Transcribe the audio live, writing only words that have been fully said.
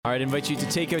All right, I invite you to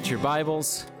take out your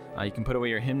Bibles. You can put away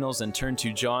your hymnals and turn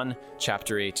to John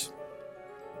chapter 8.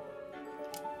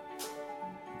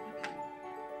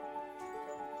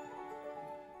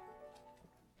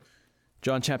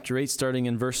 John chapter 8, starting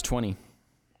in verse 20.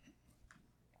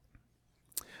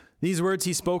 These words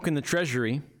he spoke in the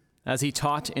treasury as he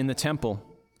taught in the temple.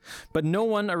 But no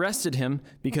one arrested him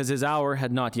because his hour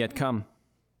had not yet come.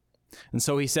 And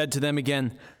so he said to them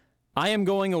again, I am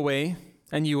going away,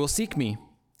 and you will seek me,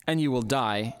 and you will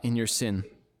die in your sin.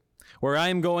 Where I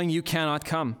am going, you cannot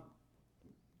come.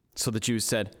 So the Jews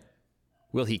said,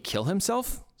 Will he kill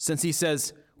himself, since he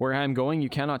says, Where I am going, you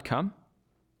cannot come?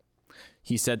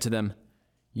 He said to them,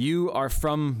 You are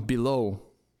from below,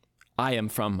 I am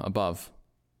from above.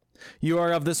 You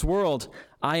are of this world,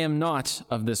 I am not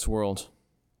of this world.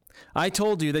 I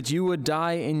told you that you would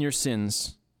die in your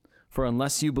sins, for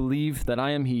unless you believe that I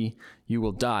am he, you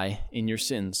will die in your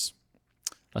sins.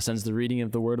 Thus ends the reading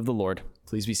of the word of the Lord.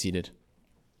 Please be seated.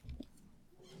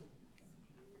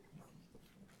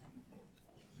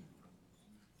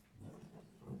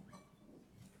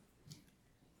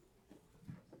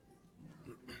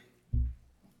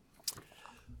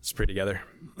 Let's pray together.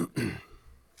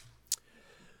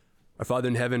 Our Father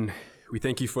in heaven, we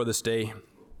thank you for this day.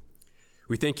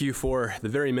 We thank you for the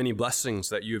very many blessings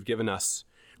that you have given us.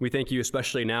 We thank you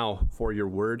especially now for your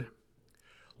word.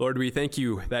 Lord, we thank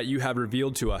you that you have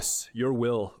revealed to us your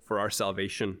will for our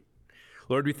salvation.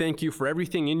 Lord, we thank you for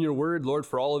everything in your word, Lord,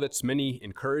 for all of its many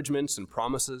encouragements and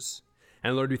promises.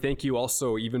 And Lord, we thank you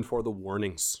also even for the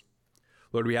warnings.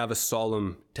 Lord, we have a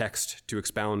solemn text to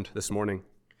expound this morning.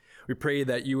 We pray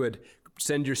that you would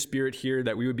send your Spirit here,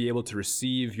 that we would be able to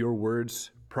receive your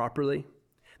words properly,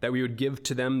 that we would give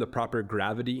to them the proper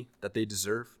gravity that they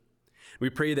deserve. We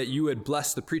pray that you would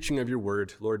bless the preaching of your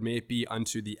word. Lord, may it be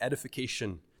unto the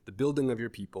edification, the building of your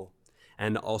people,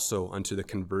 and also unto the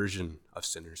conversion of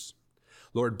sinners.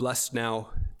 Lord, bless now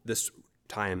this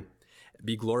time.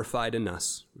 Be glorified in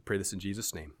us. We pray this in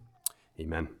Jesus' name.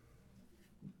 Amen.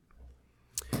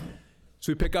 So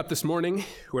we pick up this morning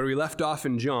where we left off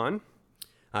in John.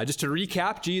 Just to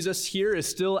recap, Jesus here is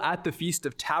still at the Feast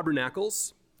of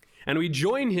Tabernacles, and we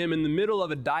join him in the middle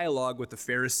of a dialogue with the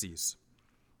Pharisees.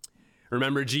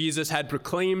 Remember, Jesus had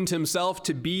proclaimed himself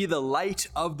to be the light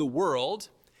of the world,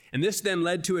 and this then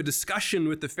led to a discussion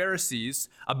with the Pharisees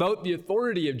about the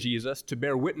authority of Jesus to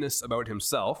bear witness about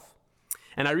himself.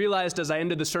 And I realized as I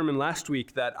ended the sermon last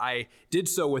week that I did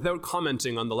so without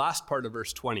commenting on the last part of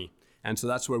verse 20, and so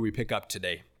that's where we pick up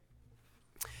today.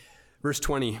 Verse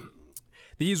 20,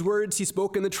 these words he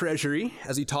spoke in the treasury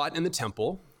as he taught in the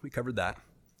temple. We covered that.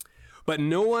 But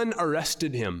no one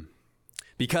arrested him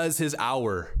because his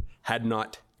hour had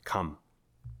not come.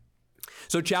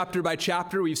 So chapter by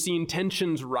chapter, we've seen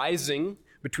tensions rising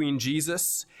between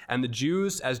Jesus and the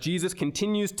Jews as Jesus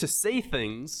continues to say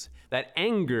things that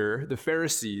anger the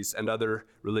Pharisees and other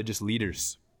religious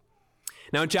leaders.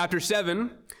 Now in chapter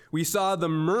 7, we saw the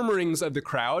murmurings of the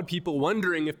crowd, people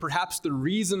wondering if perhaps the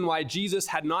reason why Jesus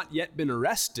had not yet been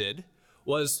arrested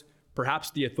was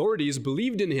perhaps the authorities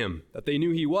believed in him, that they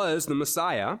knew he was the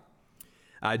Messiah.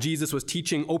 Jesus was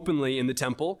teaching openly in the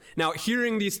temple. Now,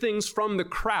 hearing these things from the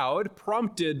crowd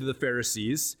prompted the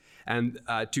Pharisees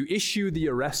to issue the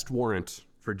arrest warrant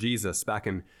for Jesus back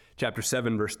in chapter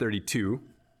 7, verse 32.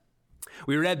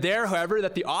 We read there, however,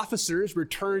 that the officers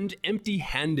returned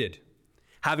empty-handed,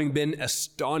 having been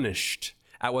astonished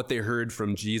at what they heard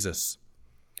from Jesus.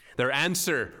 Their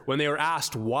answer when they were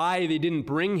asked why they didn't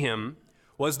bring him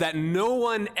was that no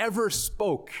one ever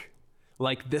spoke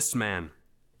like this man.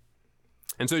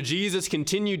 And so Jesus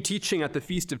continued teaching at the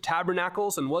Feast of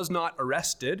Tabernacles and was not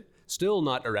arrested, still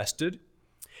not arrested.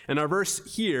 And our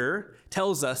verse here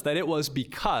tells us that it was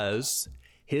because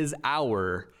his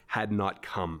hour had not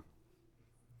come.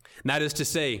 And that is to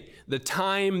say, the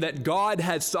time that God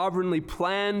had sovereignly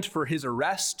planned for his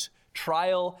arrest,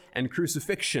 trial, and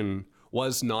crucifixion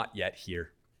was not yet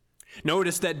here.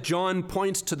 Notice that John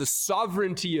points to the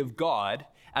sovereignty of God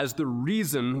as the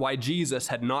reason why Jesus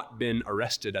had not been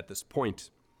arrested at this point.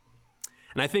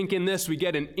 And I think in this we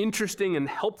get an interesting and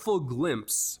helpful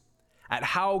glimpse at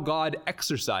how God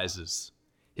exercises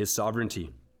his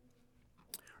sovereignty.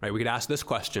 Right, we could ask this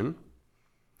question: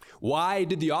 why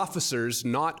did the officers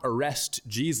not arrest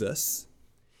Jesus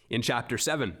in chapter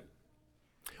 7?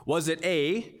 Was it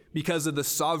A, because of the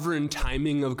sovereign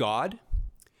timing of God?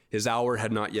 His hour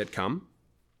had not yet come.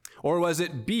 Or was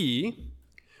it B,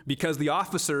 because the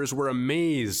officers were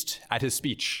amazed at his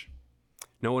speech?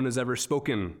 No one has ever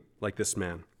spoken like this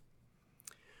man.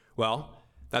 Well,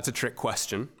 that's a trick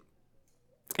question.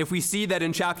 If we see that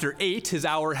in chapter 8, his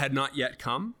hour had not yet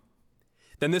come,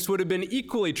 then this would have been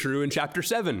equally true in chapter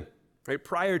 7, right,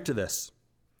 prior to this.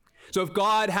 So if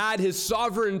God had his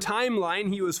sovereign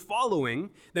timeline he was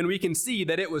following, then we can see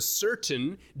that it was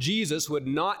certain Jesus would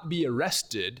not be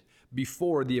arrested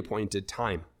before the appointed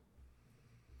time.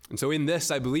 And so in this,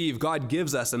 I believe, God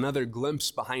gives us another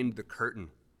glimpse behind the curtain.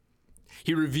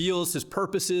 He reveals his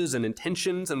purposes and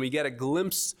intentions, and we get a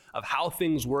glimpse of how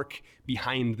things work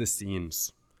behind the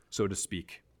scenes, so to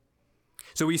speak.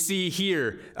 So we see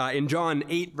here in John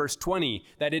 8, verse 20,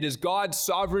 that it is God's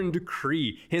sovereign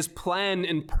decree, his plan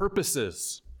and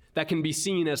purposes, that can be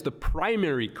seen as the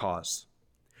primary cause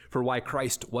for why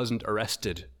Christ wasn't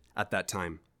arrested at that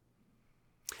time.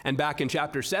 And back in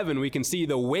chapter 7, we can see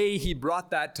the way he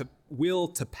brought that will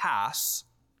to pass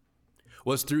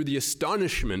was through the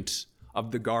astonishment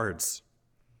of the guards.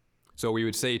 So we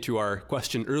would say to our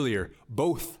question earlier,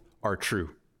 both are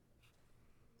true.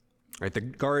 Right, the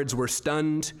guards were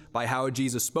stunned by how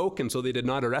Jesus spoke, and so they did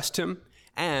not arrest him.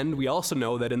 And we also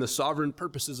know that in the sovereign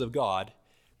purposes of God,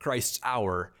 Christ's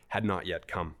hour had not yet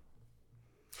come.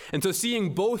 And so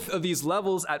seeing both of these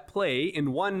levels at play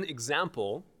in one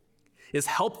example is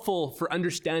helpful for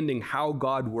understanding how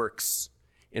God works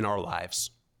in our lives.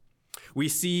 We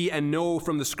see and know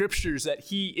from the scriptures that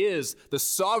he is the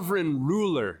sovereign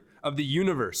ruler of the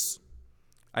universe.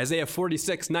 Isaiah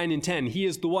 46, 9 and 10, he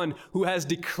is the one who has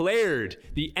declared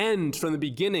the end from the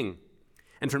beginning,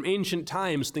 and from ancient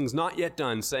times things not yet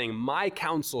done, saying, my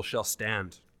counsel shall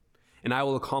stand, and I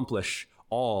will accomplish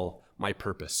all my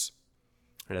purpose.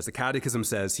 And as the Catechism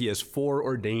says, he has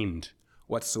foreordained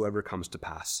whatsoever comes to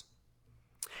pass.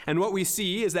 And what we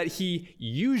see is that he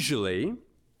usually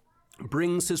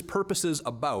brings his purposes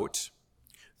about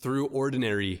through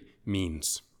ordinary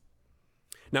means.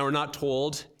 Now, we're not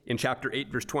told in chapter 8,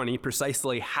 verse 20,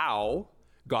 precisely how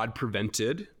God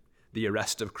prevented the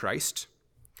arrest of Christ,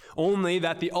 only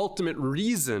that the ultimate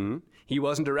reason he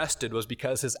wasn't arrested was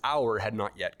because his hour had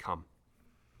not yet come.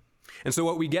 And so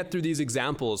what we get through these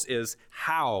examples is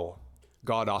how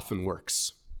God often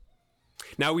works.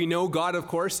 Now, we know God, of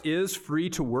course, is free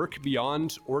to work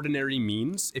beyond ordinary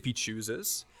means if he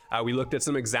chooses. We looked at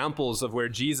some examples of where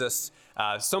Jesus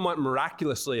somewhat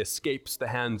miraculously escapes the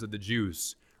hands of the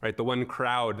Jews, right? The one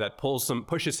crowd that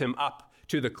pushes him up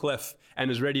to the cliff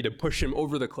and is ready to push him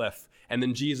over the cliff. And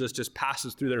then Jesus just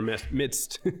passes through their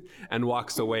midst and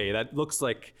walks away. That looks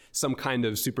like some kind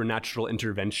of supernatural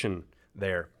intervention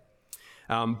there.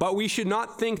 But we should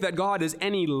not think that God is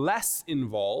any less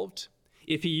involved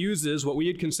if he uses what we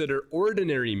would consider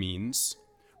ordinary means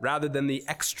rather than the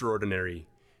extraordinary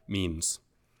means.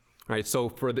 Right, so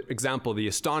for example, the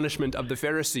astonishment of the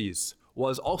Pharisees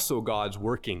was also God's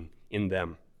working in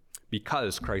them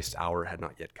because Christ's hour had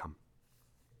not yet come.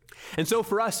 And so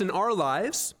for us in our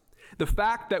lives, the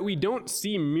fact that we don't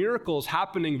see miracles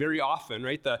happening very often,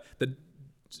 right, the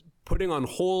putting on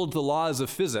hold the laws of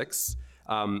physics,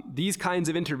 these kinds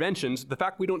of interventions, the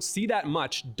fact we don't see that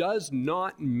much does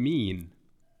not mean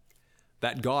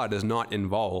that God is not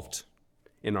involved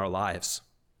in our lives.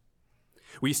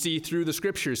 We see through the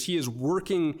scriptures, he is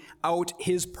working out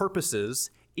his purposes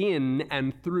in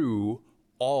and through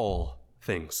all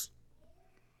things.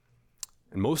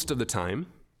 And most of the time,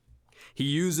 he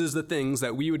uses the things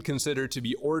that we would consider to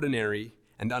be ordinary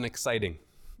and unexciting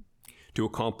to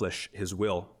accomplish his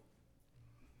will.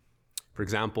 For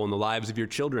example, in the lives of your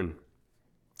children,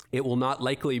 it will not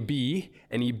likely be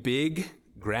any big,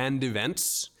 grand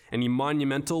events, any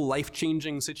monumental,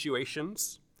 life-changing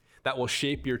situations that will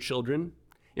shape your children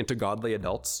into godly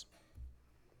adults.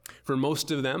 For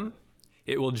most of them,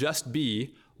 it will just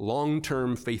be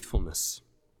long-term faithfulness,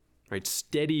 right?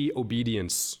 Steady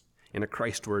obedience in a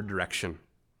Christward direction,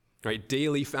 right?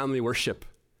 Daily family worship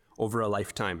over a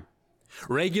lifetime.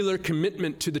 Regular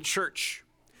commitment to the church,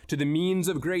 to the means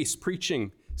of grace,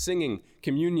 preaching, singing,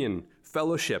 communion,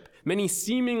 fellowship, many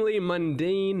seemingly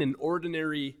mundane and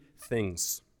ordinary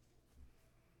things.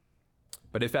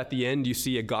 But if at the end you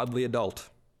see a godly adult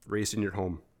raised in your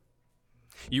home,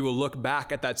 you will look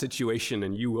back at that situation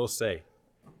and you will say,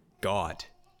 God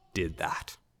did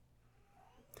that.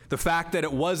 The fact that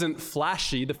it wasn't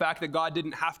flashy, the fact that God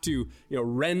didn't have to,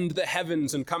 rend the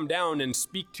heavens and come down and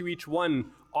speak to each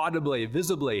one audibly,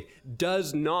 visibly,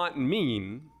 does not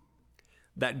mean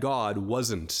that God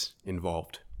wasn't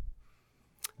involved.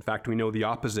 In fact, we know the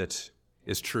opposite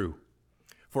is true.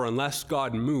 For unless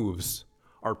God moves,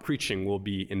 our preaching will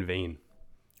be in vain.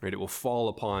 Right? It will fall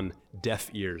upon deaf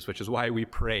ears, which is why we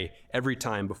pray every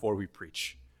time before we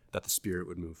preach that the Spirit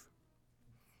would move.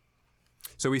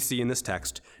 So we see in this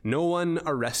text, no one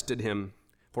arrested him,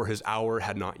 for his hour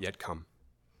had not yet come.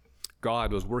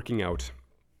 God was working out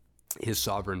his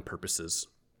sovereign purposes.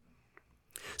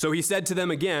 So he said to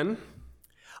them again,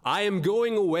 I am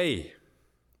going away,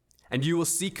 and you will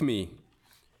seek me,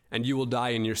 and you will die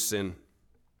in your sin.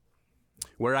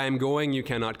 Where I am going, you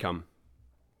cannot come.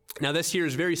 Now this here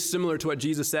is very similar to what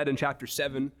Jesus said in chapter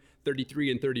 7,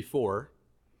 33 and 34.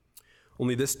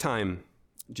 Only this time,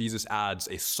 Jesus adds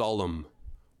a solemn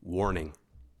warning.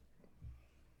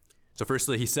 So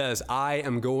firstly, he says, I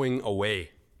am going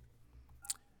away.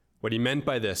 What he meant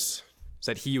by this is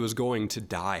that he was going to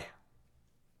die.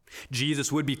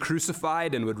 Jesus would be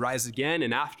crucified and would rise again,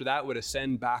 and after that would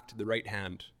ascend back to the right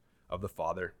hand of the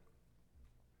Father.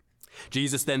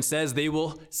 Jesus then says they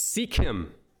will seek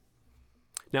him.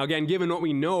 Now again, given what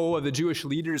we know of the Jewish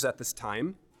leaders at this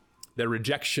time, their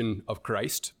rejection of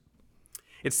Christ,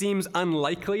 it seems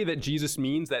unlikely that Jesus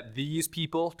means that these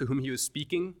people to whom he was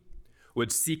speaking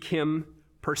would seek him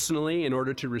personally in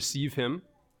order to receive him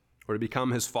or to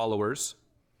become his followers.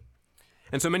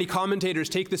 And so many commentators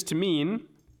take this to mean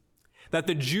that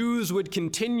the Jews would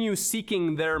continue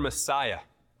seeking their Messiah.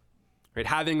 Right?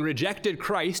 Having rejected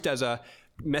Christ as a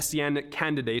messianic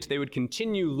candidate, they would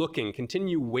continue looking,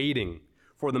 continue waiting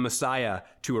for the Messiah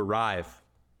to arrive,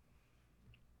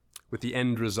 with the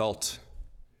end result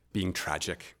being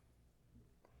tragic.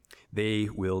 They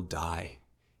will die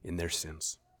in their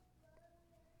sins.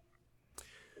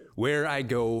 Where I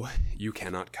go, you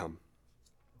cannot come.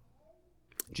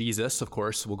 Jesus, of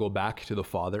course, will go back to the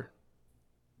Father,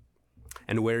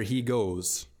 and where he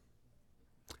goes,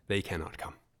 they cannot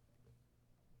come.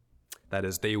 That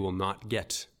is, they will not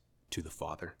get to the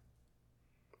Father.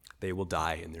 They will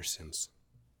die in their sins.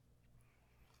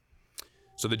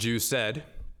 So the Jews said,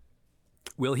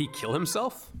 will he kill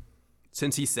himself,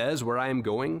 since he says, where I am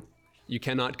going, you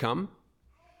cannot come?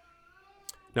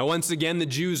 Now, once again, the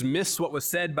Jews miss what was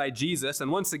said by Jesus,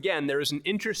 and once again, there is an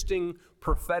interesting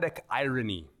prophetic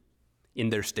irony in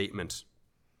their statement.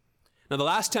 Now, the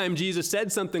last time Jesus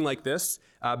said something like this,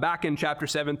 back in chapter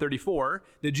 7:34,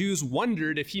 the Jews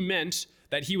wondered if he meant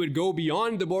that he would go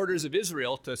beyond the borders of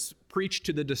Israel to preach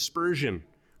to the dispersion,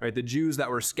 right? The Jews that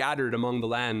were scattered among the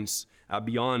lands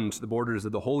beyond the borders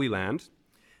of the Holy Land,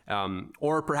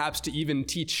 or perhaps to even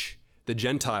teach the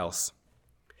Gentiles.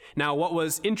 Now, what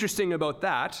was interesting about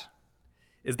that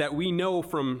is that we know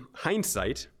from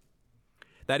hindsight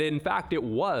that in fact it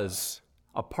was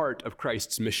a part of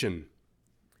Christ's mission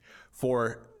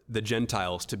for the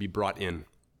Gentiles to be brought in.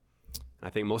 I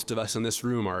think most of us in this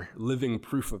room are living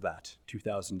proof of that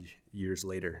 2,000 years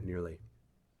later, nearly.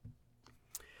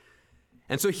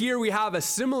 And so here we have a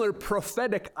similar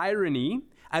prophetic irony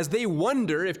as they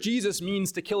wonder if Jesus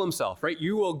means to kill himself, right?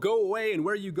 You will go away, and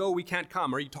where you go, we can't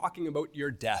come. Are you talking about your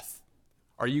death?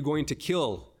 Are you going to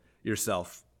kill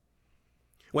yourself?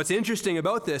 What's interesting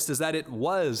about this is that it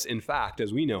was, in fact,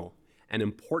 as we know, an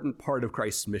important part of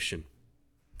Christ's mission,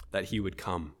 that he would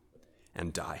come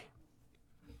and die.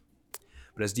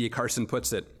 But as D.A. Carson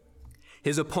puts it,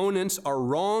 his opponents are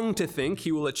wrong to think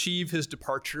he will achieve his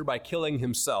departure by killing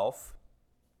himself.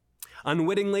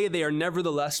 Unwittingly, they are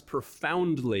nevertheless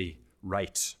profoundly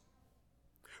right.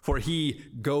 For he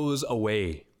goes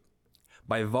away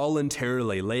by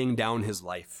voluntarily laying down his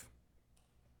life,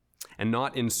 and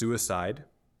not in suicide,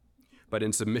 but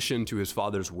in submission to his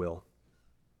Father's will,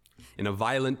 in a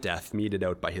violent death meted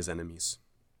out by his enemies.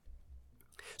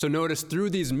 So notice,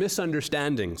 through these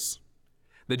misunderstandings,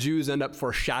 the Jews end up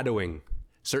foreshadowing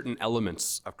certain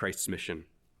elements of Christ's mission,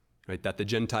 right? That the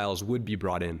Gentiles would be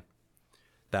brought in,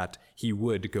 that he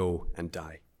would go and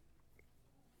die.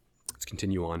 Let's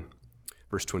continue on.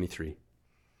 Verse 23.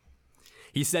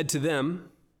 He said to them,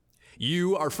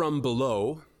 you are from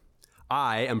below,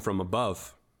 I am from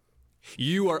above.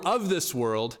 You are of this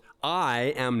world,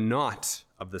 I am not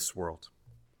of this world.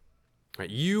 Right?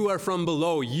 You are from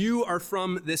below, you are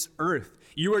from this earth.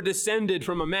 You are descended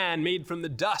from a man made from the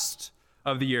dust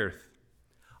of the earth.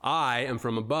 I am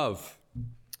from above.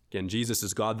 Again, Jesus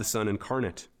is God the Son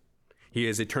incarnate. He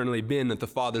has eternally been at the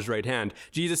Father's right hand.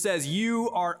 Jesus says, you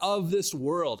are of this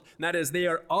world. And that is, they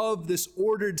are of this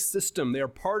ordered system. They are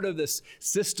part of this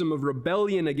system of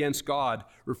rebellion against God,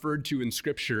 referred to in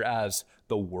Scripture as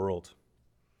the world.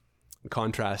 In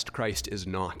contrast, Christ is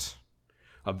not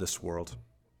of this world.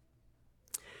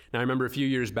 Now, I remember a few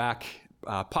years back,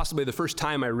 possibly the first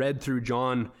time I read through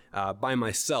John by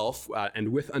myself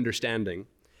and with understanding,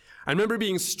 I remember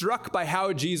being struck by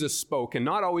how Jesus spoke, and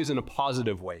not always in a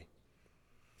positive way.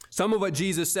 Some of what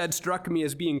Jesus said struck me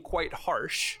as being quite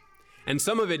harsh, and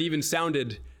some of it even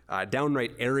sounded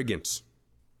downright arrogant.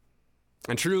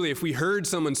 And truly, if we heard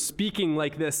someone speaking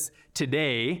like this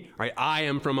today, right, I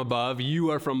am from above,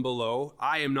 you are from below,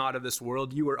 I am not of this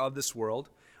world, you are of this world,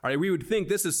 all right, we would think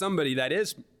this is somebody that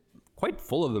is quite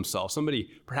full of themselves, somebody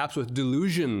perhaps with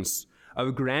delusions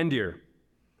of grandeur.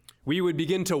 We would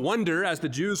begin to wonder, as the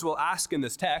Jews will ask in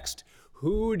this text,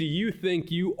 who do you think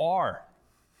you are?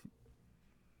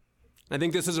 I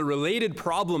think this is a related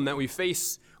problem that we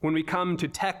face when we come to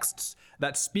texts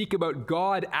that speak about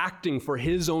God acting for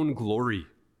his own glory.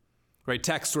 Right,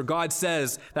 texts where God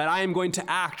says that I am going to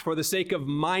act for the sake of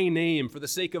my name, for the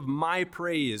sake of my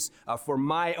praise, for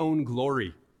my own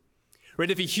glory.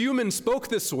 Right, if a human spoke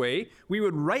this way, we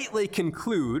would rightly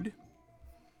conclude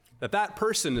that that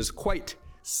person is quite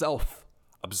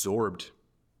self-absorbed.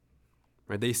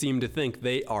 Right, they seem to think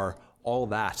they are all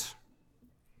that.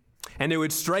 And it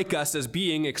would strike us as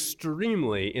being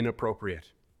extremely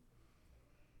inappropriate.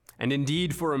 And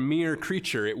indeed, for a mere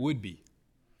creature, it would be.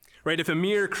 Right, if a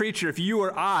mere creature, if you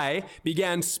or I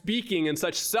began speaking in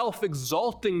such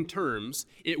self-exalting terms,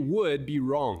 it would be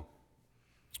wrong.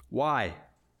 Why?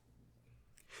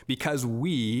 Because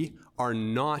we are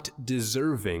not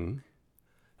deserving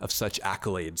of such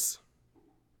accolades.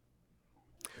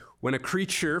 When a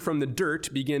creature from the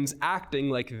dirt begins acting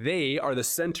like they are the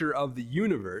center of the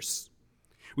universe,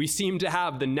 we seem to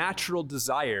have the natural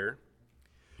desire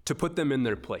to put them in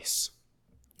their place,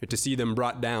 or to see them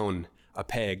brought down a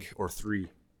peg or three.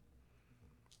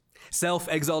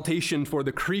 Self-exaltation for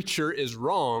the creature is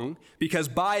wrong because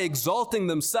by exalting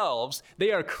themselves,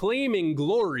 they are claiming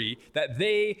glory that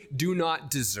they do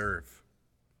not deserve.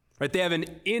 Right? They have an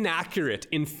inaccurate,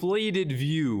 inflated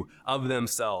view of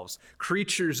themselves.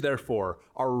 Creatures, therefore,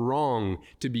 are wrong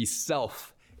to be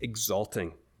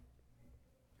self-exalting.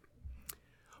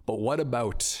 But what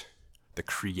about the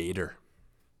Creator?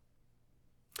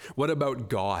 What about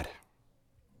God?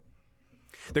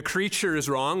 The creature is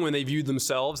wrong when they view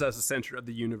themselves as the center of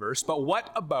the universe, but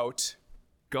what about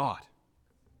God?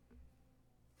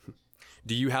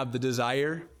 Do you have the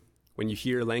desire, when you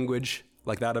hear language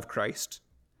like that of Christ,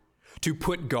 to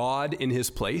put God in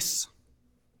his place?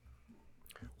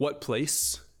 What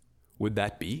place would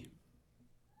that be?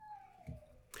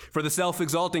 For the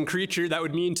self-exalting creature, that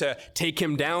would mean to take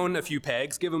him down a few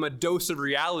pegs, give him a dose of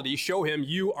reality, show him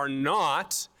you are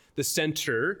not the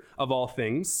center of all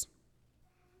things.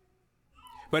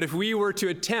 But if we were to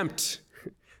attempt,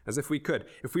 as if we could,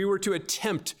 if we were to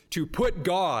attempt to put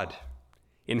God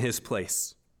in his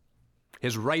place,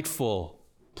 his rightful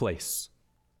place,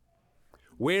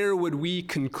 where would we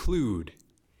conclude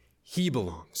he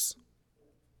belongs?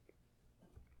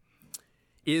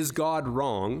 Is God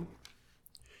wrong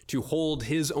to hold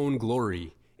his own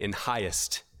glory in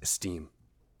highest esteem?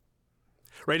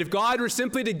 Right? If God were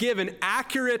simply to give an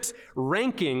accurate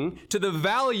ranking to the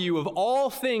value of all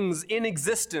things in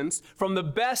existence, from the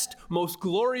best, most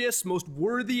glorious, most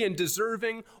worthy and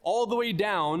deserving, all the way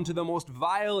down to the most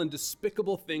vile and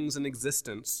despicable things in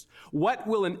existence, what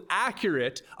will an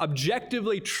accurate,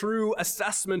 objectively true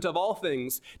assessment of all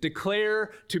things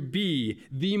declare to be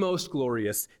the most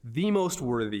glorious, the most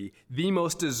worthy, the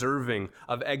most deserving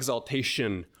of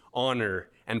exaltation, honor,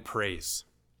 and praise?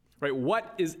 Right?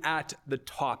 What is at the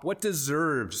top? What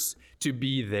deserves to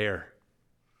be there?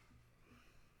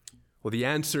 Well, the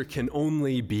answer can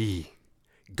only be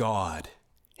God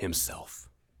himself,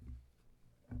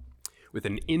 with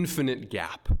an infinite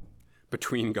gap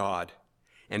between God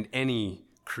and any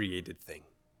created thing.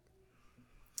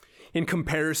 In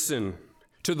comparison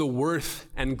to the worth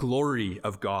and glory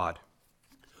of God,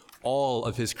 all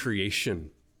of his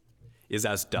creation is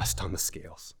as dust on the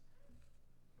scales.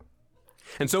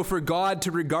 And so for God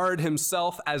to regard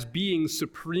himself as being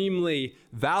supremely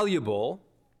valuable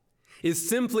is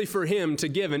simply for him to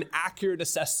give an accurate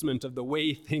assessment of the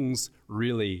way things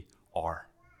really are.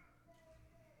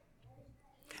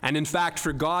 And in fact,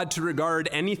 for God to regard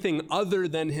anything other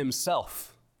than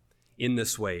himself in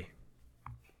this way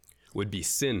would be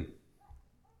sin.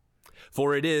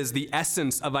 For it is the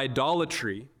essence of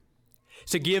idolatry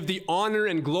to give the honor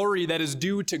and glory that is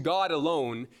due to God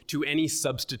alone to any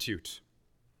substitute.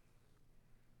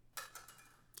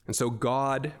 And so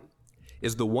God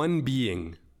is the one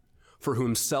being for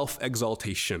whom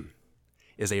self-exaltation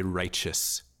is a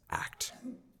righteous act.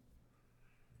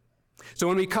 So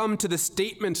when we come to the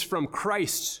statements from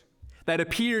Christ that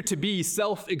appear to be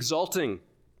self-exalting,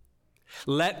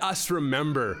 let us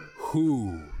remember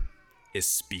who is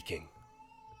speaking.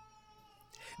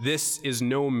 This is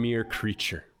no mere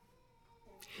creature.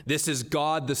 This is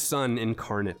God the Son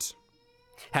incarnate,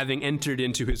 having entered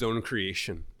into his own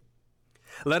creation.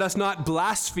 Let us not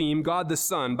blaspheme God the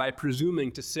Son by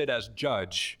presuming to sit as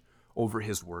judge over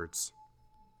his words.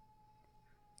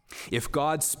 If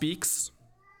God speaks,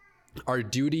 our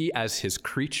duty as his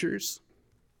creatures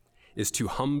is to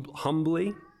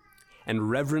humbly and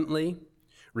reverently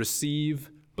receive,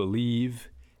 believe,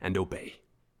 and obey.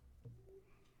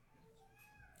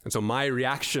 And so my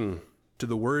reaction to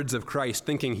the words of Christ,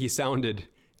 thinking he sounded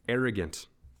arrogant,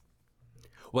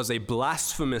 was a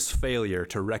blasphemous failure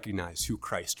to recognize who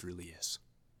Christ really is.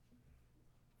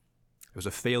 It was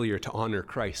a failure to honor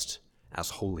Christ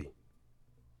as holy.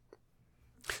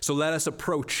 So let us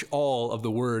approach all of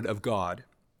the Word of God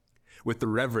with the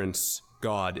reverence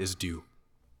God is due.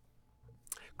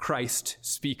 Christ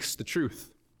speaks the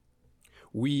truth.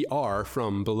 We are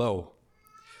from below.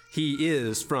 He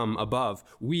is from above.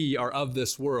 We are of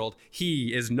this world.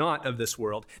 He is not of this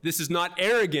world. This is not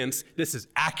arrogance. This is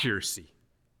accuracy.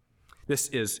 This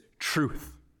is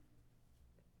truth.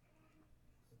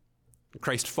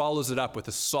 Christ follows it up with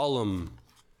a solemn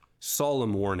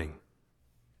warning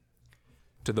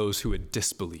to those who would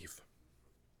disbelieve.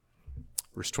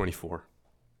 Verse 24.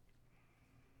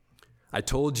 I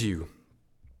told you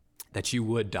that you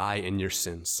would die in your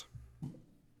sins.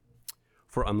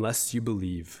 For unless you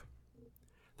believe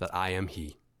that I am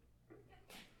he,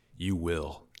 you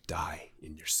will die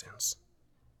in your sins.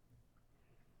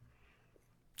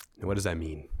 Now, what does that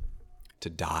mean, to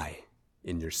die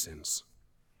in your sins?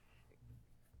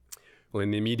 Well,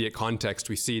 in the immediate context,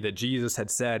 we see that Jesus had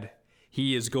said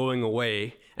he is going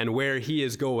away, and where he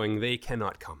is going, they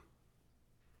cannot come.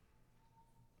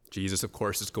 Jesus, of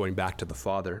course, is going back to the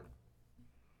Father.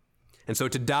 And so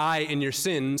to die in your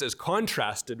sins is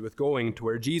contrasted with going to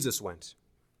where Jesus went.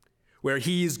 Where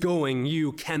he's going,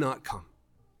 you cannot come.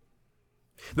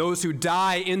 Those who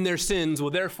die in their sins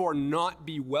will therefore not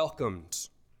be welcomed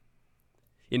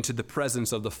into the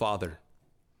presence of the Father,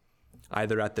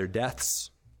 either at their deaths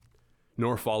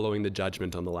nor following the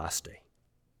judgment on the last day.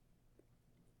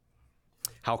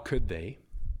 How could they,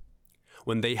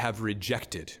 when they have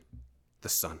rejected the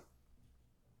Son?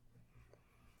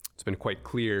 It's been quite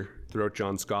clear throughout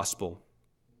John's Gospel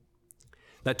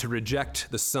that to reject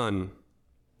the Son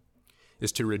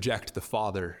is to reject the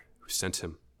Father who sent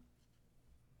him.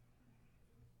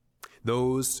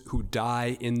 Those who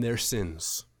die in their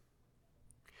sins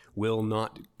will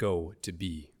not go to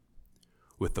be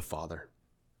with the Father.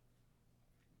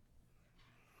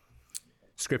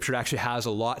 Scripture actually has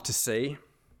a lot to say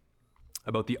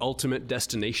about the ultimate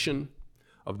destination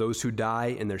of those who die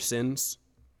in their sins.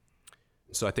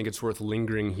 So I think it's worth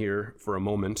lingering here for a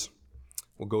moment.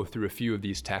 We'll go through a few of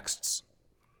these texts.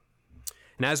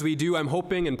 And as we do, I'm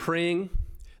hoping and praying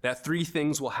that three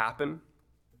things will happen.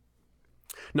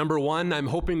 Number one, I'm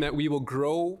hoping that we will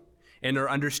grow in our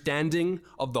understanding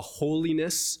of the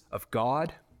holiness of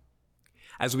God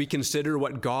as we consider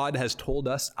what God has told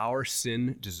us our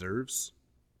sin deserves.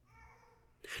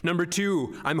 Number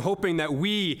two, I'm hoping that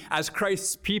we, as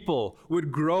Christ's people,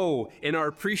 would grow in our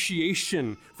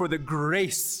appreciation for the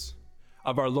grace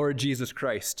of our Lord Jesus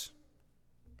Christ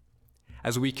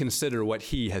as we consider what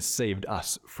he has saved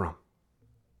us from.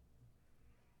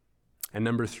 And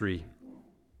number three,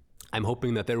 I'm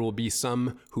hoping that there will be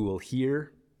some who will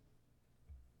hear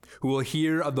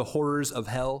of the horrors of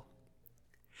hell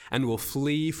and will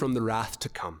flee from the wrath to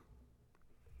come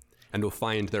and will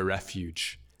find their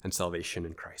refuge and salvation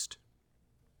in Christ.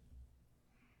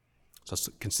 So let's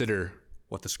consider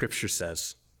what the Scripture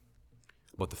says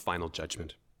about the final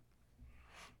judgment.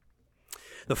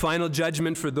 The final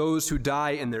judgment for those who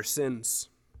die in their sins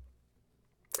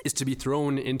is to be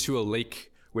thrown into a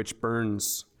lake which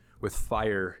burns with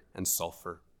fire and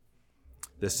sulfur.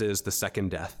 This is the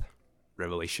second death,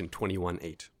 Revelation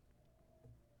 21:8.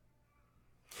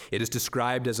 It is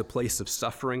described as a place of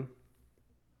suffering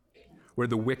where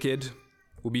the wicked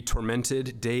will be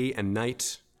tormented day and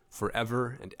night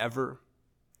forever and ever.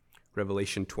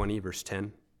 Revelation 20, verse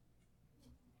 10.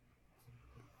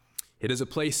 It is a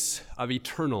place of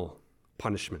eternal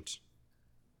punishment.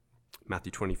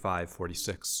 Matthew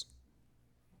 25:46.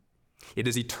 It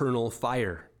is eternal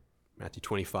fire. Matthew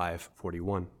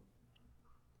 25:41.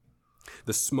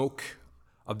 The smoke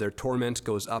of their torment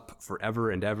goes up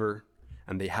forever and ever,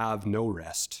 and they have no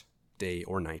rest, day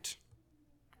or night.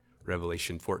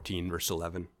 Revelation 14, verse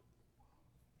 11.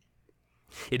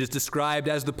 It is described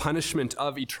as the punishment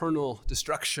of eternal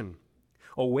destruction,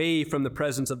 away from the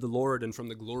presence of the Lord and from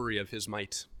the glory of his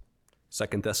might.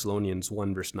 2 Thessalonians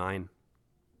 1, verse 9.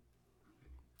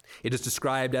 It is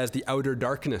described as the outer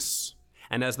darkness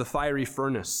and as the fiery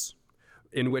furnace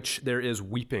in which there is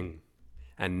weeping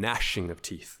and gnashing of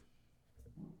teeth.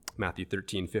 Matthew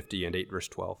 13:50 and 8, verse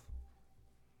 12.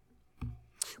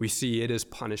 We see it is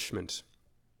punishment.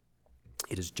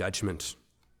 It is judgment.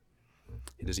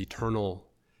 It is eternal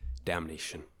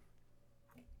damnation.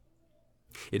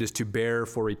 It is to bear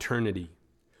for eternity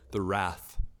the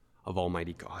wrath of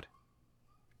Almighty God.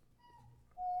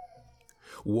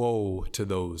 Woe to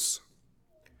those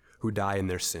who die in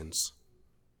their sins.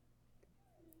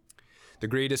 The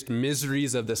greatest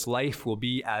miseries of this life will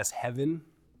be as heaven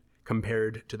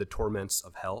compared to the torments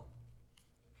of hell.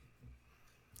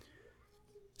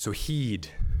 So heed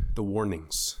the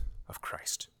warnings of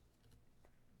Christ.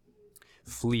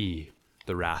 Flee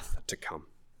the wrath to come.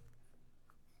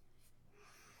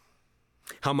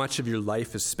 How much of your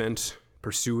life is spent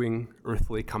pursuing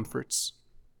earthly comforts?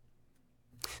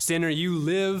 Sinner, you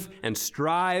live and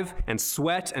strive and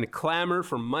sweat and clamor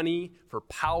for money, for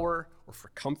power, or for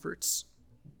comforts.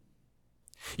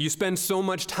 You spend so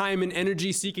much time and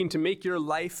energy seeking to make your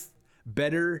life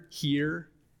better here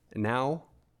and now.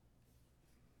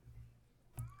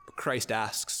 But Christ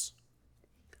asks,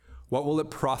 what will it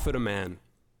profit a man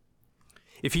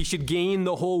if he should gain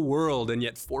the whole world and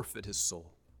yet forfeit his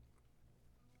soul?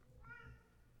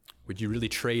 Would you really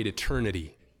trade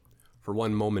eternity for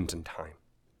one moment in time?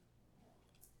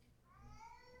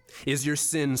 Is your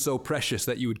sin so precious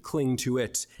that you would cling to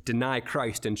it, deny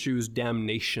Christ, and choose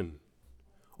damnation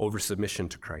over submission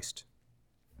to Christ?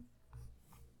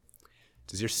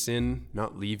 Does your sin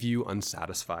not leave you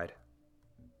unsatisfied?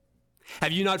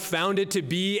 Have you not found it to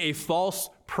be a false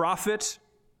prophet,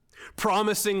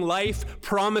 promising life,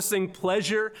 promising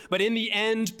pleasure, but in the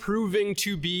end proving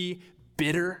to be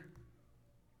bitter?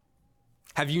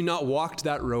 Have you not walked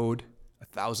that road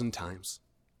 1,000 times?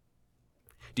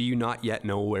 Do you not yet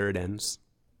know where it ends?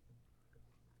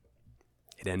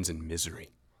 It ends in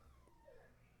misery.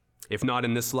 If not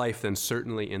in this life, then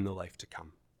certainly in the life to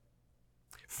come.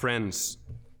 Friends,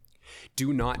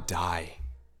 do not die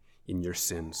in your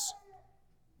sins.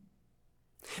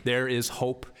 There is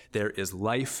hope, there is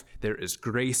life, there is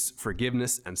grace,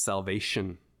 forgiveness, and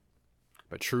salvation.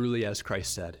 But truly, as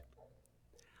Christ said,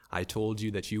 I told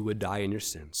you that you would die in your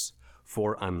sins,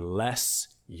 for unless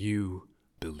you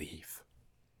believe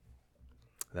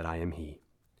that I am he,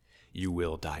 you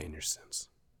will die in your sins.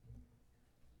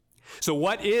 So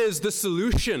what is the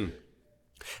solution?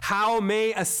 How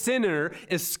may a sinner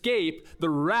escape the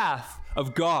wrath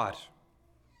of God?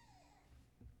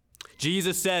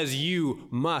 Jesus says you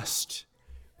must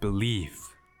believe.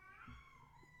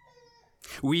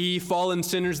 We fallen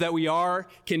sinners that we are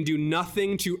can do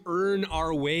nothing to earn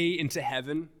our way into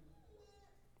heaven.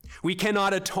 We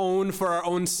cannot atone for our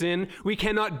own sin. We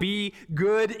cannot be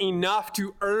good enough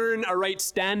to earn a right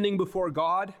standing before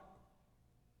God.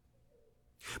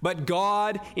 But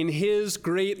God, in his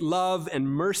great love and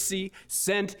mercy,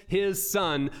 sent his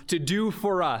Son to do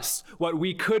for us what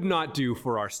we could not do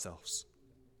for ourselves.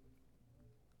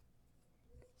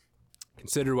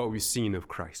 Consider what we've seen of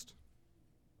Christ.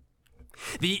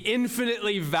 The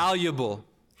infinitely valuable,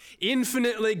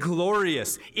 infinitely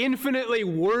glorious, infinitely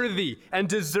worthy and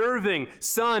deserving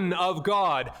Son of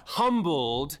God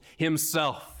humbled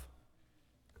himself.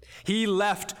 He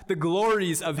left the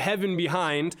glories of heaven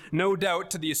behind, no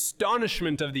doubt to the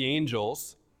astonishment of the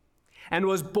angels, and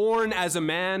was born as a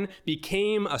man,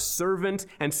 became a servant,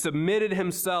 and submitted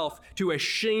himself to a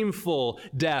shameful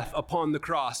death upon the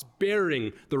cross,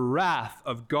 bearing the wrath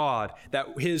of God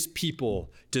that his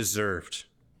people deserved.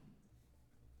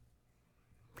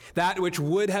 That which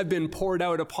would have been poured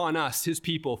out upon us, his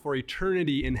people, for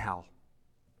eternity in hell,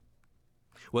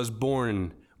 was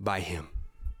borne by him.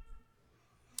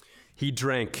 He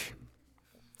drank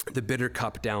the bitter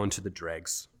cup down to the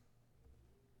dregs.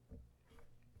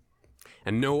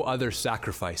 And no other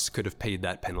sacrifice could have paid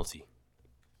that penalty.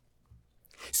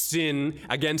 Sin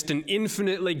against an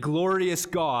infinitely glorious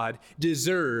God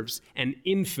deserves an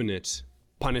infinite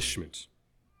punishment.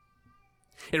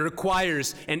 It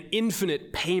requires an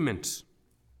infinite payment.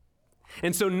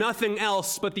 And so nothing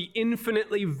else but the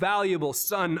infinitely valuable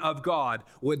Son of God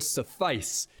would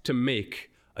suffice to make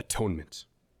atonement,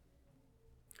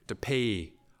 to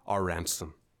pay our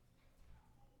ransom.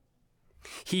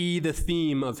 He, the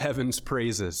theme of heaven's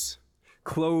praises,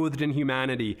 clothed in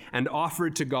humanity and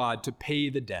offered to God to pay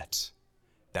the debt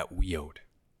that we owed.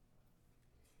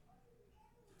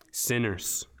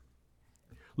 Sinners,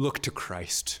 look to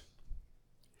Christ.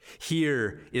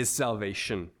 Here is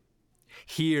salvation.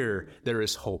 Here there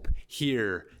is hope.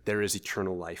 Here there is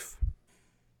eternal life.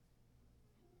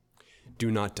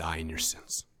 Do not die in your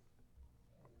sins.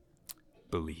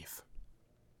 Believe.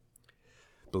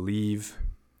 Believe,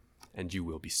 and you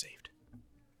will be saved.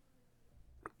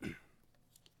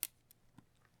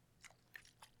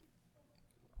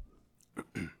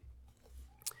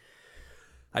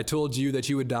 I told you that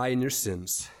you would die in your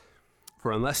sins,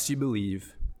 for unless you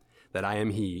believe that I am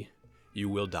he, you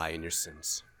will die in your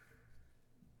sins.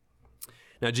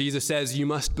 Now Jesus says you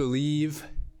must believe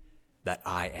that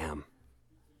I am.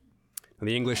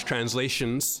 The English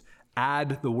translations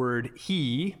add the word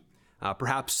he,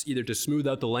 perhaps either to smooth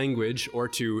out the language or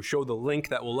to show the link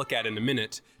that we'll look at in a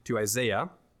minute to Isaiah.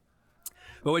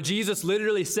 But what Jesus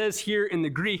literally says here in the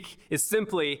Greek is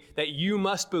simply that you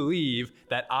must believe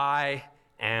that I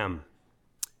am.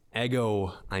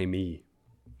 Ego eimi.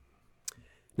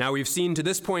 Now we've seen to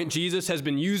this point, Jesus has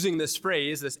been using this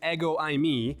phrase, this ego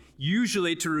eimi,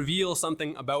 usually to reveal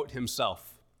something about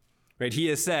himself. Right? He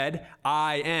has said,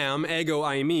 I am ego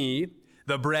eimi,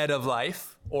 the bread of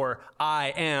life, or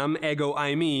I am ego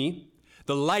eimi,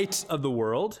 the light of the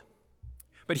world.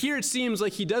 But here it seems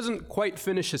like he doesn't quite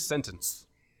finish his sentence.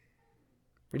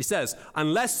 He says,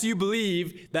 unless you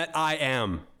believe that I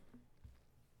am.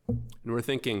 And we're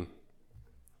thinking,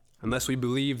 unless we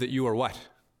believe that you are what?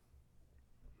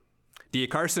 D.A.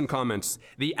 Carson comments,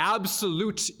 the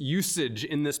absolute usage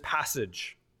in this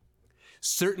passage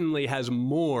certainly has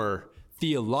more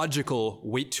theological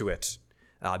weight to it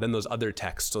than those other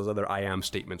texts, those other I am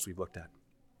statements we've looked at.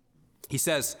 He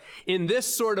says, in this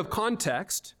sort of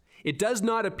context, it does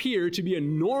not appear to be a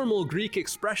normal Greek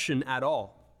expression at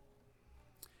all.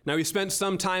 Now, we spent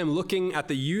some time looking at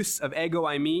the use of ego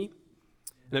eimi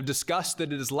and have discussed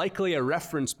that it is likely a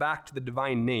reference back to the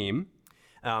divine name.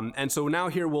 And so now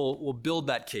here we'll build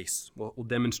that case. We'll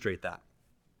demonstrate that.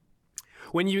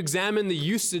 When you examine the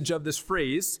usage of this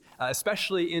phrase,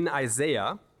 especially in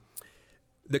Isaiah,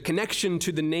 the connection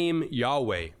to the name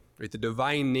Yahweh, right, the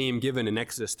divine name given in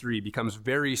Exodus 3, becomes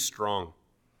very strong.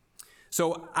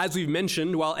 So as we've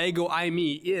mentioned, while ego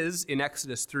eimi is in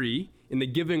Exodus 3, in the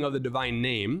giving of the divine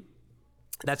name,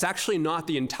 that's actually not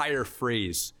the entire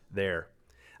phrase there.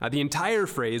 The entire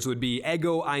phrase would be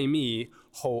ego eimi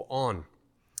ho on.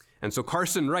 And so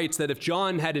Carson writes that if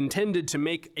John had intended to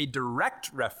make a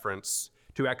direct reference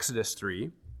to Exodus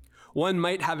 3, one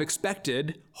might have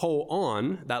expected ho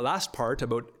on, that last part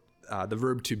about the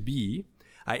verb to be,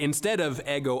 instead of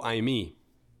ego eimi.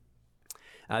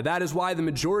 That is why the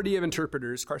majority of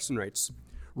interpreters, Carson writes,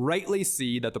 rightly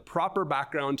see that the proper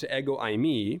background to ego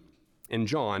eimi in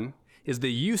John is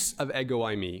the use of ego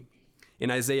eimi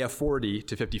in Isaiah 40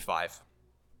 to 55.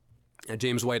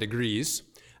 James White agrees,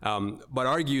 but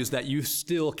argues that you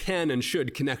still can and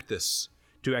should connect this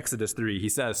to Exodus 3. He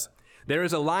says, there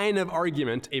is a line of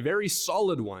argument, a very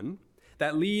solid one,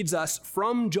 that leads us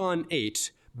from John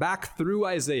 8 back through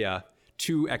Isaiah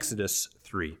to Exodus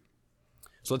 3.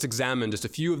 So let's examine just a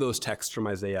few of those texts from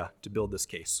Isaiah to build this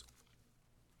case.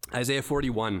 Isaiah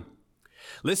 41.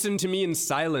 Listen to me in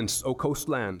silence, O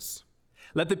coastlands.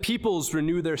 Let the peoples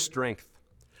renew their strength.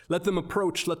 Let them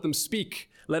approach, let them speak.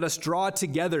 Let us draw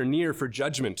together near for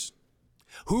judgment.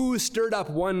 Who stirred up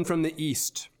one from the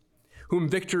east, whom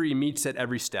victory meets at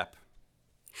every step?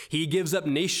 He gives up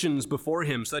nations before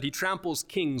him so that he tramples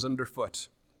kings underfoot.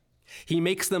 He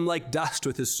makes them like dust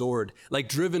with his sword, like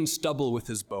driven stubble with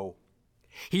his bow.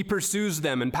 He pursues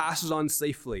them and passes on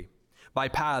safely, by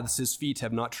paths his feet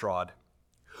have not trod.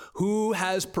 Who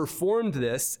has performed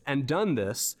this and done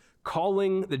this,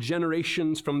 calling the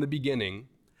generations from the beginning?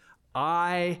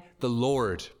 I, the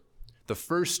Lord, the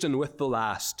first and with the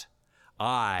last,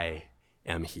 I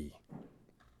am he.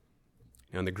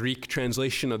 Now, in the Greek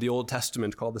translation of the Old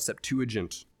Testament called the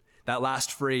Septuagint, that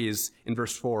last phrase in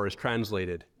verse 4 is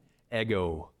translated,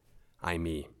 ego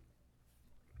eimi.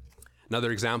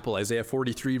 Another example, Isaiah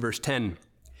 43, verse 10.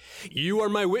 You are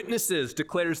my witnesses,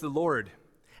 declares the Lord,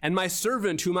 and my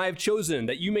servant whom I have chosen,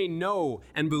 that you may know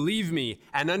and believe me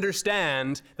and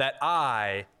understand that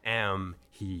I am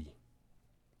he.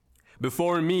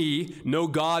 Before me, no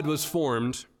God was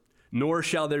formed, nor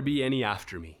shall there be any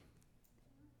after me.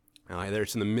 Now, there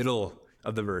it's in the middle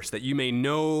of the verse, that you may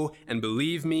know and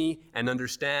believe me and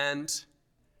understand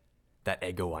that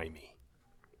ego eimi.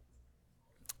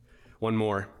 One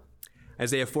more.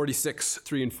 Isaiah 46,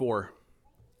 3 and 4.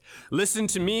 Listen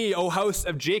to me, O house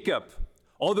of Jacob,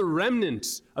 all the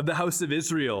remnants of the house of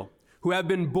Israel, who have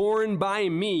been born by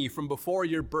me from before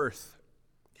your birth,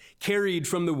 carried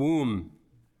from the womb,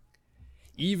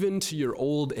 even to your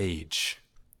old age,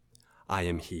 I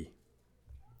am he.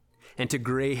 And to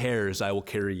gray hairs I will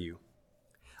carry you.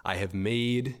 I have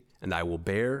made and I will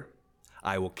bear,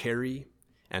 I will carry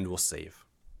and will save.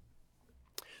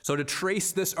 So to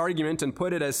trace this argument and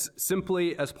put it as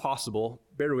simply as possible,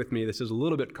 bear with me, this is a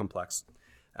little bit complex.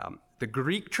 The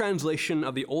Greek translation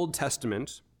of the Old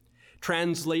Testament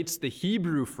translates the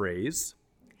Hebrew phrase,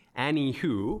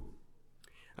 anihu.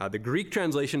 The Greek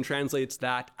translation translates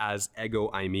that as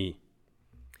ego eimi.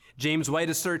 James White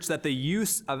asserts that the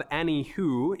use of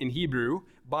anihu in Hebrew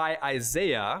by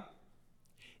Isaiah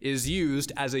is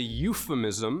used as a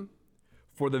euphemism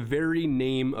for the very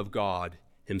name of God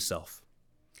himself.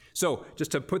 So,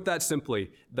 just to put that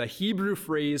simply, the Hebrew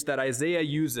phrase that Isaiah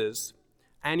uses,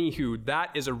 Anihu, that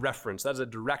is a reference, that is a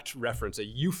direct reference, a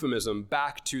euphemism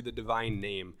back to the divine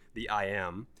name, the I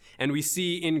Am. And we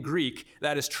see in Greek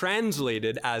that is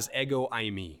translated as ego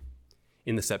eimi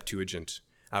in the Septuagint,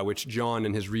 which John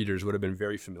and his readers would have been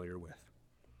very familiar with.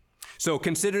 So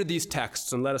consider these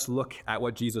texts and let us look at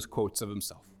what Jesus quotes of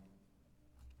himself.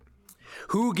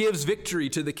 Who gives victory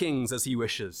to the kings as he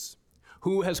wishes?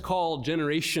 Who has called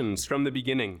generations from the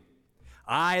beginning?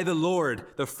 I, the Lord,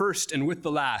 the first and with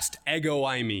the last, ego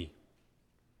eimi.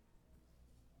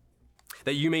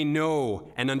 That you may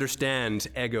know and understand,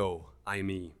 ego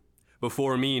eimi.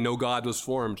 Before me no God was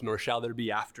formed, nor shall there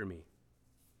be after me.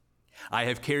 I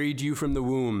have carried you from the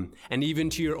womb, and even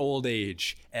to your old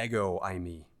age, ego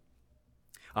eimi.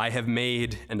 I have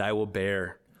made, and I will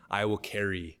bear. I will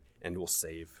carry, and will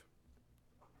save.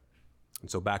 And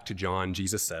so back to John,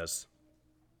 Jesus says,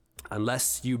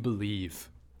 unless you believe,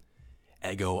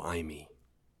 ego eimi,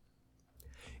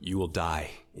 you will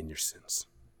die in your sins.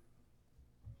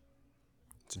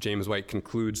 So James White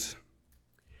concludes.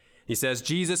 He says,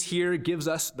 Jesus here gives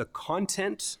us the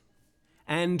content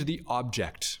and the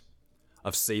object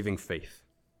of saving faith.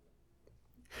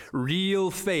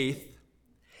 Real faith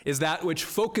is that which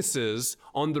focuses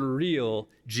on the real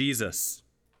Jesus.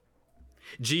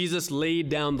 Jesus laid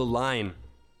down the line.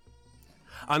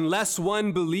 Unless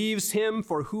one believes him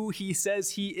for who he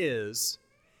says he is,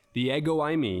 the ego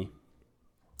eimi,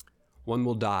 one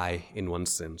will die in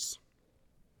one's sins.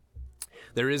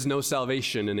 There is no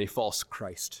salvation in a false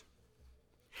Christ.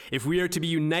 If we are to be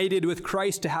united with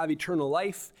Christ to have eternal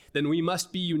life, then we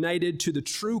must be united to the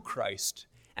true Christ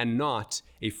and not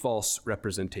a false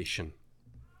representation.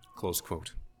 Close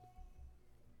quote.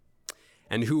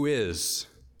 And who is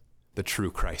the true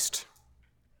Christ?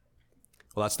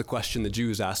 Well, that's the question the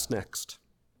Jews asked next.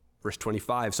 Verse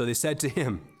 25, so they said to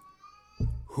him,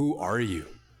 who are you?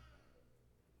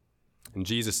 And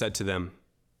Jesus said to them,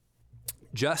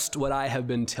 just what I have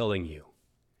been telling you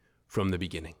from the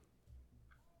beginning.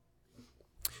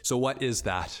 So what is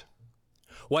that?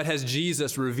 What has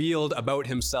Jesus revealed about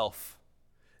himself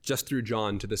just through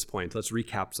John to this point? Let's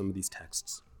recap some of these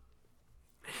texts.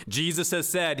 Jesus has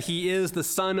said he is the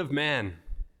Son of Man,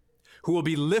 who will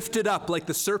be lifted up like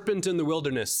the serpent in the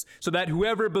wilderness, so that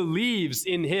whoever believes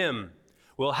in him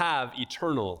will have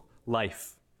eternal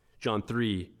life. John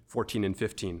 3:14 and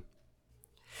 15.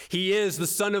 He is the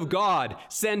Son of God,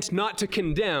 sent not to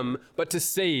condemn, but to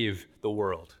save the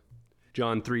world.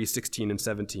 John 3:16 and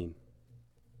 17.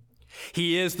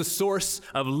 He is the source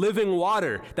of living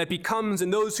water that becomes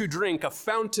in those who drink a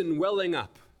fountain welling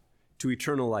up to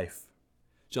eternal life.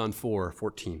 John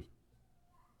 4:14.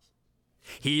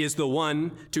 He is the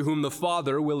one to whom the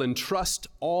Father will entrust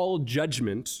all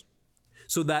judgment,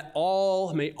 so that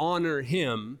all may honor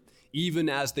him, even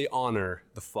as they honor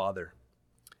the Father.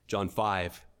 John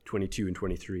 5:22 and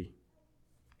 23.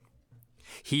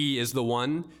 He is the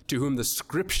one to whom the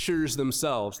scriptures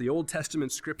themselves, the Old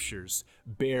Testament scriptures,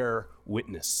 bear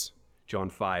witness. John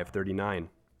 5:39.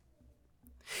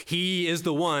 He is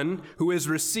the one who is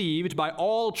received by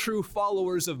all true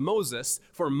followers of Moses,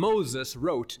 for Moses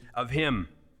wrote of him.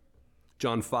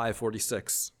 John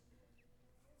 5:46.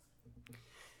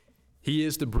 He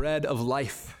is the bread of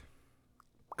life,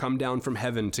 come down from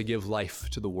heaven to give life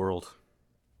to the world.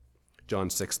 John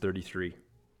 6:33.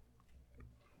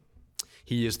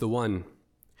 He is the one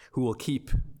who will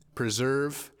keep,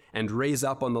 preserve, and raise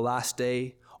up on the last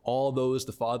day all those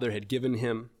the Father had given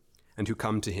him and who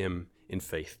come to him in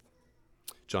faith.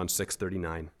 John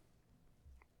 6:39.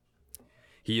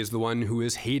 He is the one who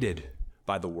is hated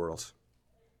by the world,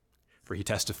 for he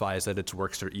testifies that its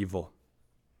works are evil.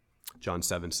 John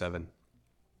 7:7.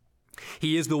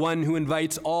 He is the one who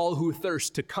invites all who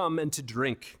thirst to come and to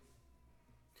drink,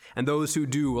 and those who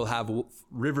do will have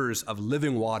rivers of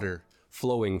living water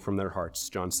flowing from their hearts.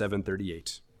 John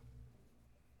 7:38.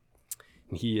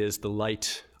 And he is the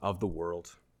light of the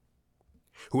world.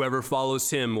 Whoever follows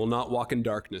him will not walk in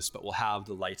darkness, but will have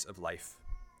the light of life.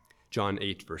 John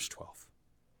 8:12.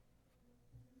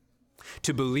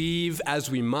 To believe as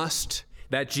we must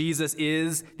that Jesus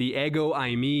is the ego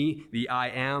eimi, the I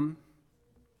am,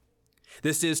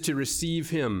 this is to receive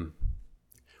him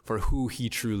for who he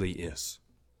truly is.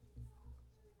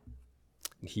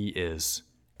 He is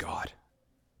God.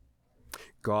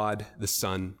 God the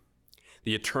Son,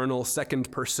 the eternal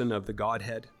second person of the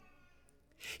Godhead.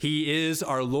 He is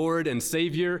our Lord and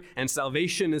Savior, and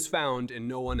salvation is found in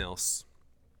no one else.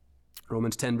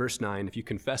 Romans 10 verse 9, if you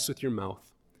confess with your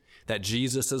mouth that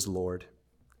Jesus is Lord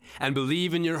and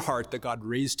believe in your heart that God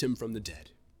raised him from the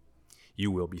dead, you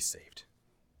will be saved.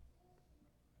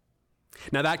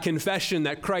 Now, that confession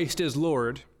that Christ is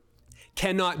Lord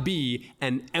cannot be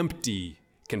an empty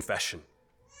confession.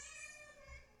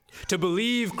 To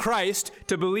believe Christ,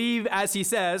 to believe, as he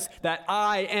says, that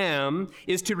I am,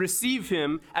 is to receive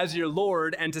him as your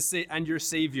Lord and your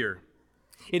Savior.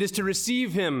 It is to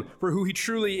receive him for who he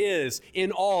truly is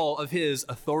in all of his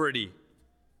authority.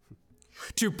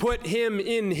 To put him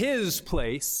in his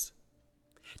place,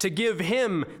 to give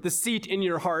him the seat in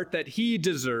your heart that he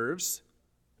deserves,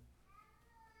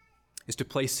 is to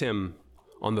place him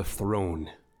on the throne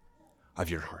of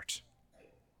your heart.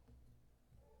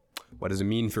 What does it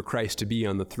mean for Christ to be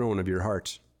on the throne of your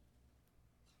heart?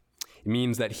 It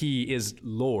means that he is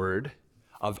Lord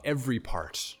of every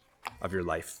part of your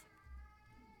life.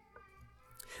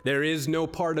 There is no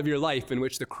part of your life in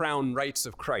which the crown rights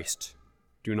of Christ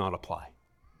do not apply.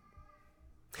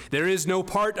 There is no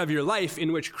part of your life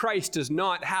in which Christ does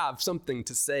not have something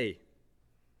to say.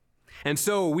 And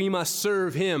so we must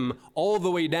serve him all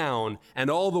the way down and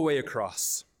all the way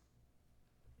across.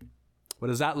 What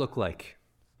does that look like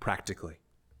practically?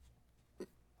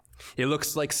 It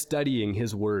looks like studying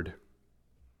his word,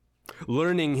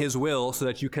 learning his will so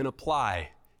that you can apply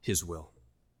his will.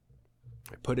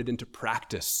 Put it into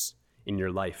practice in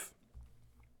your life.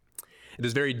 It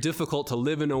is very difficult to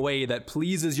live in a way that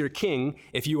pleases your king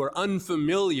if you are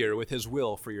unfamiliar with his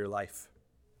will for your life.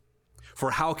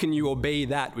 For how can you obey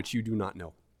that which you do not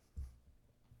know?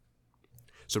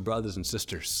 So, brothers and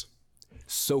sisters,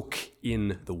 soak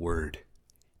in the word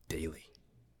daily.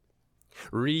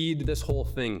 Read this whole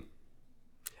thing.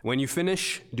 When you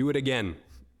finish, do it again.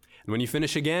 And when you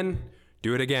finish again,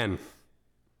 do it again.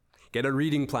 Get a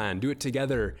reading plan. Do it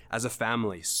together as a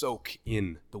family. Soak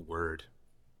in the word.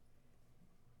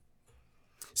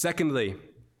 Secondly,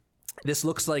 this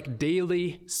looks like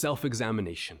daily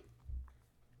self-examination.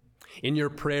 In your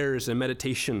prayers and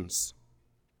meditations,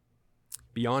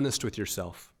 be honest with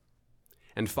yourself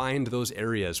and find those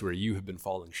areas where you have been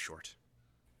falling short.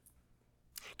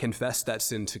 Confess that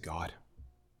sin to God.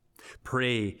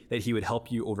 Pray that he would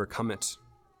help you overcome it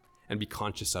and be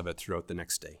conscious of it throughout the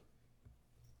next day.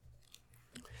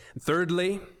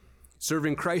 Thirdly,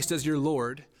 serving Christ as your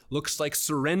Lord looks like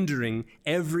surrendering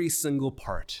every single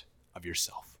part of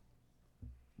yourself.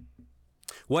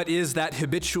 What is that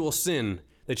habitual sin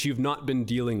that you've not been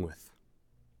dealing with?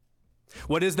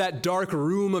 What is that dark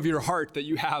room of your heart that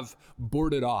you have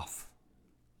boarded off?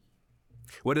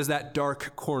 What is that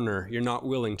dark corner you're not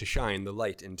willing to shine the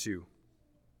light into?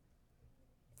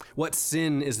 What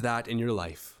sin is that in your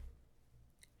life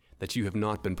that you have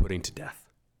not been putting to death?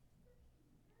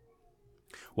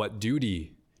 What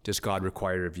duty does God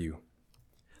require of you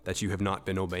that you have not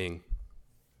been obeying?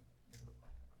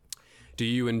 Do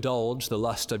you indulge the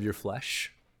lust of your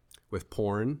flesh with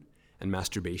porn and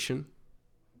masturbation?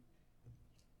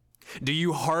 Do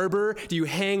you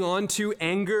hang on to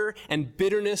anger and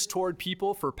bitterness toward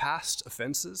people for past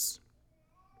offenses?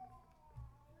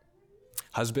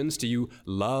 Husbands, do you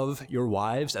love your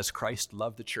wives as Christ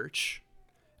loved the church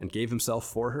and gave himself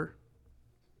for her?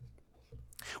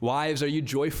 Wives, are you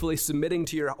joyfully submitting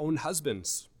to your own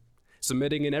husbands,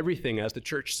 submitting in everything as the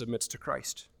church submits to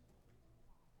Christ?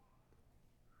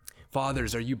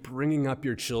 Fathers, are you bringing up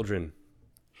your children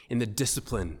in the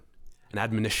discipline and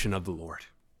admonition of the Lord?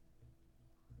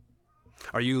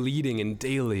 Are you leading in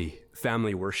daily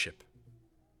family worship?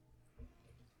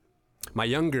 My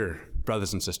younger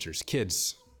brothers and sisters,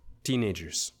 kids,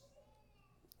 teenagers,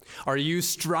 are you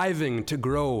striving to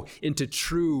grow into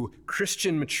true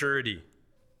Christian maturity?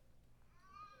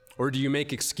 Or do you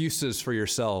make excuses for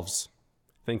yourselves,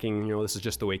 thinking, this is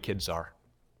just the way kids are?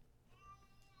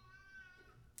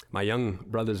 My young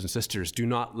brothers and sisters, do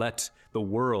not let the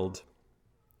world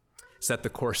set the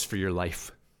course for your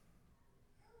life.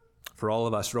 For all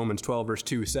of us, Romans 12 verse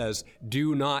 2 says,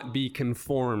 do not be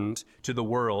conformed to the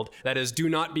world. That is, do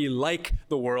not be like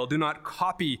the world. Do not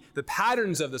copy the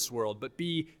patterns of this world, but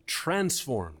be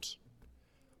transformed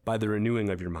by the renewing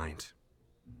of your mind,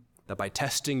 that by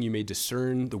testing you may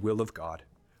discern the will of God,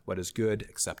 what is good,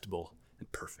 acceptable,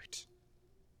 and perfect.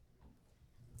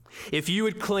 If you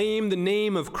would claim the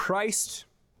name of Christ,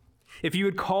 if you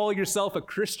would call yourself a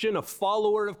Christian, a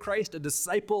follower of Christ, a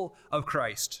disciple of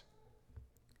Christ,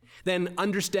 then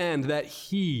understand that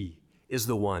he is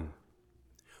the one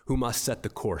who must set the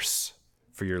course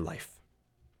for your life.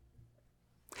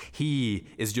 He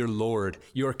is your Lord,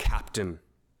 your captain.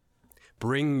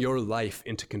 Bring your life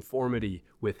into conformity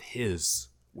with his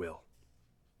will.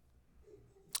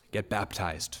 Get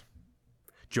baptized.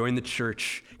 Join the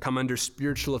church. Come under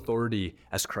spiritual authority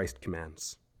as Christ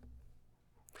commands.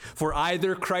 For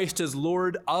either Christ is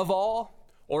Lord of all,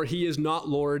 or he is not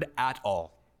Lord at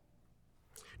all.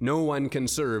 No one can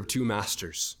serve two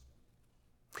masters.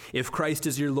 If Christ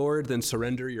is your Lord, then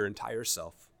surrender your entire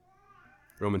self.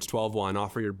 Romans 12:1,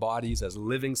 offer your bodies as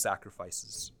living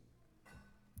sacrifices.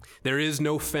 There is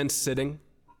no fence sitting.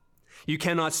 You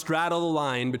cannot straddle the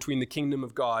line between the kingdom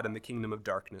of God and the kingdom of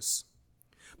darkness.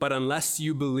 But unless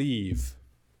you believe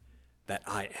that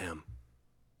I am,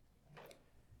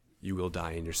 you will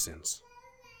die in your sins.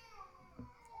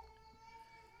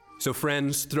 So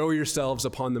friends, throw yourselves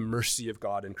upon the mercy of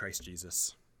God in Christ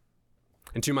Jesus.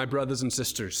 And to my brothers and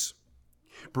sisters,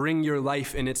 bring your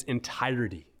life in its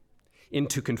entirety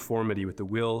into conformity with the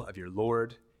will of your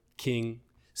Lord, King,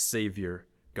 Savior,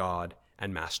 God,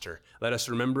 and Master. Let us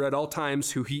remember at all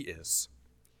times who he is,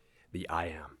 the I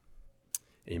am.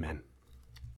 Amen.